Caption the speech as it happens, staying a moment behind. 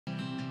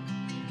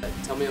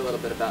Tell me a little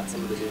bit about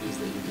some of the duties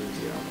that you do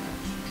here on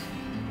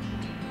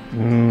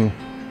the ranch.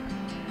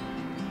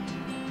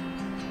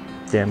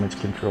 Damage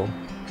control.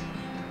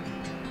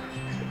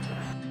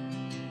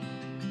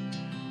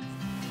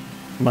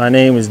 My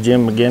name is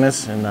Jim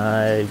McGuinness, and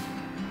I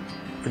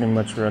pretty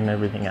much run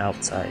everything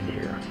outside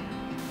here.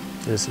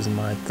 This is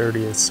my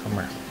 30th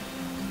summer.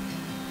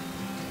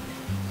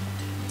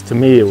 To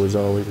me, it was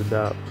always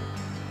about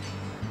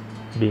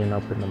being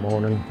up in the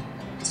morning,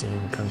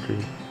 seeing the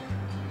country.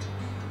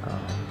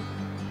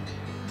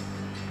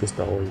 Just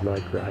always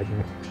liked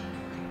riding.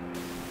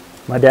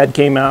 My dad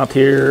came out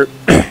here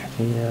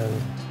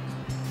in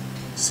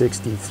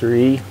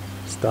 '63,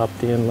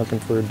 stopped in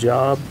looking for a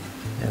job,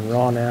 and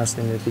Ron asked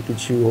him if he could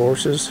shoe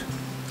horses.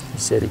 He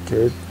said he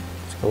could,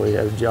 so he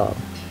had a job.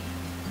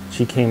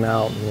 She came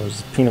out and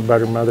was peanut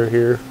butter mother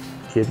here,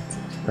 kid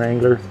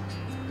Wrangler,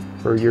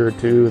 for a year or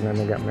two, and then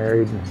they got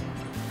married.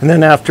 And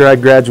then after I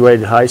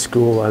graduated high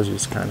school, I was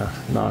just kind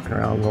of knocking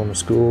around going to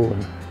school,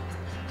 and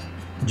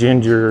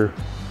Ginger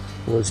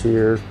was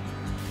here,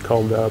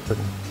 called up and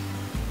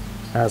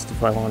asked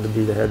if I wanted to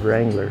be the head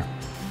wrangler.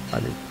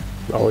 I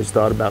always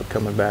thought about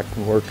coming back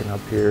and working up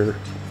here,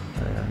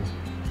 and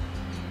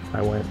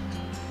I went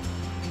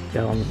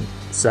down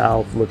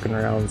south looking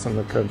around some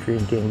of the country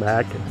and came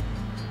back and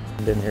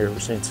been here ever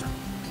since.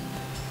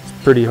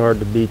 It's pretty hard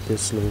to beat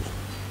this little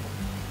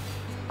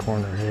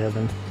corner of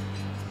heaven.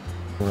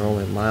 We're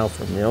only a mile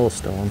from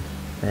Yellowstone,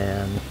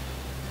 and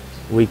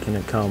we can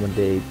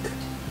accommodate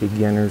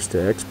beginners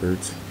to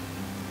experts.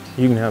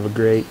 You can have a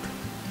great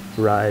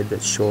ride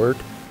that's short,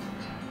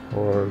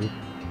 or you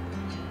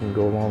can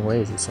go a long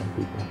ways with some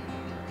people.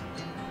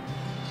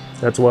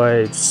 That's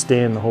why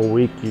staying the whole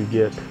week, you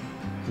get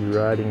your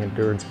riding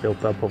endurance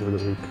built up over the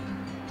week,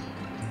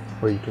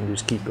 where you can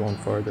just keep going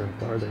farther and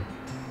farther.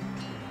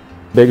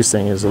 Biggest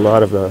thing is a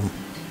lot of the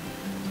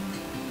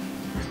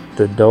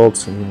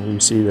adults, and you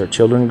see their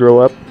children grow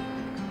up,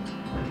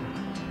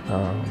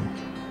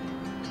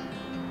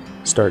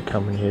 start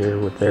coming here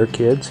with their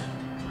kids.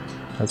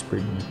 That's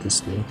pretty neat to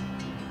see.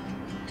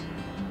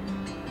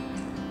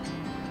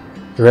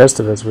 The rest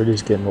of us, we're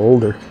just getting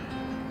older.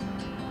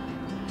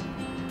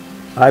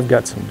 I've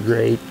got some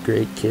great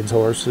kids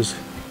horses.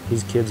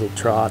 These kids will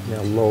trot and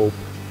they'll lope.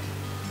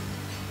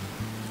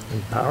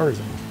 It powers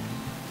them.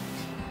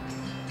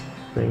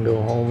 They can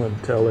go home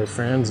and tell their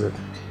friends that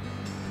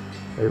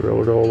they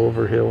rode all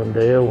over hill and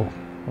dale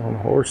on a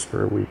horse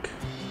for a week.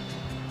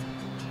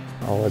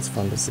 Oh, it's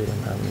fun to see them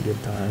having a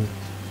good time,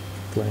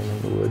 playing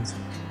in the woods.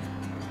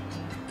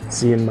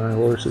 Seeing my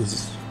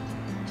horses,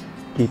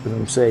 keeping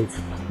them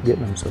safe,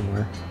 getting them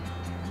somewhere.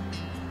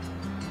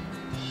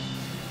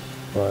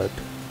 But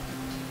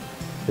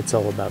it's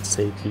all about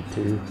safety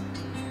too.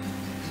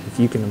 If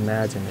you can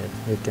imagine it,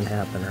 it can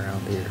happen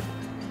around here.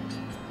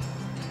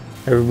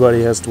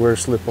 Everybody has to wear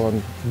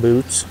slip-on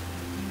boots.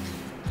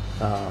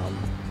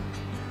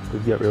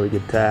 We've got really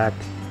good tack.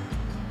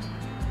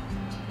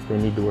 They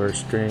need to wear a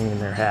string in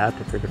their hat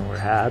if they're going to wear a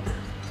hat.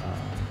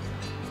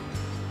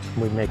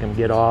 We make them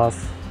get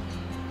off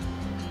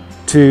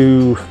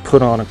to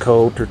put on a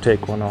coat or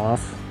take one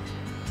off,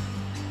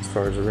 as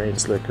far as a rain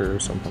slicker or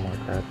something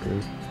like that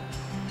too.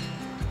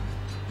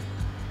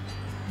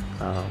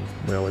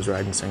 We always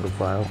ride in single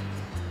file,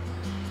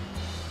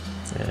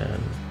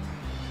 and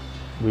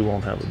we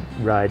won't have a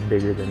ride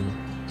bigger than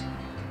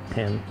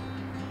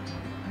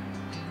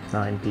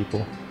 9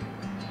 people,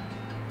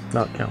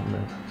 not counting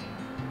the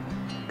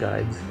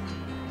guides.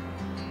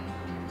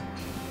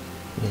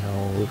 You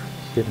know, we're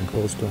getting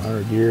close to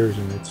 100 years,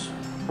 and it's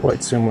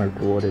quite similar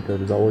to what it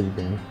has always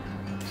been.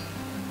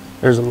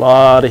 There's a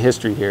lot of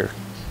history here.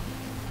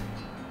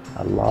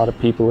 A lot of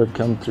people have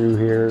come through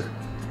here.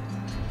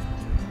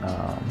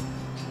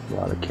 A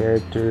lot of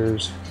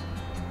characters.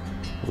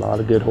 A lot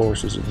of good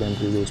horses have been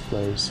through this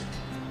place.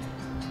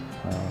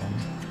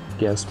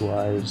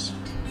 Guest-wise,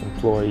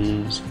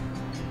 employees.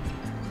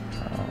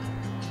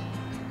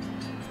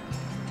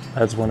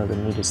 That's one of the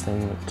neatest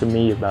things to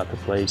me about the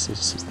place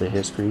is the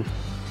history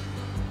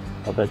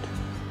of it,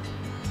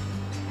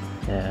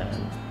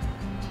 and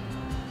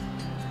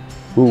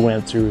who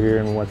went through here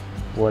and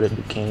what it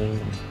became,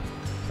 and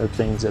the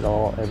things that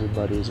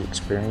everybody's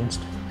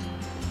experienced.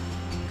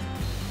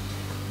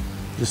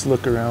 Just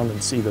look around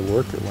and see the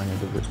work that went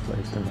into this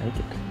place to make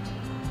it.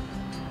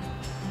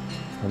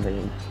 I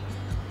mean,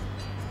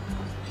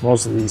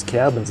 most of these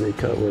cabins they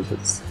cut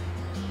with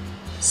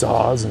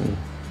saws and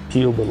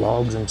peeled the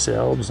logs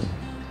themselves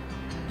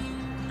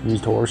and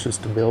used horses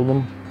to build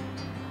them.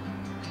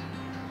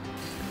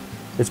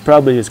 It's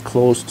probably as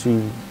close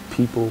to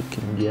people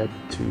can get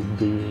to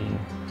being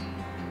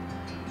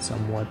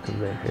somewhat of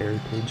their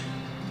heritage,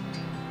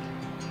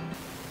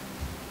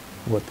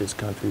 what this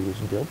country was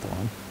built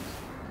on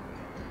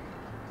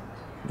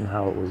and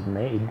how it was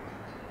made.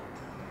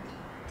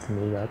 To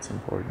me, that's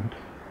important.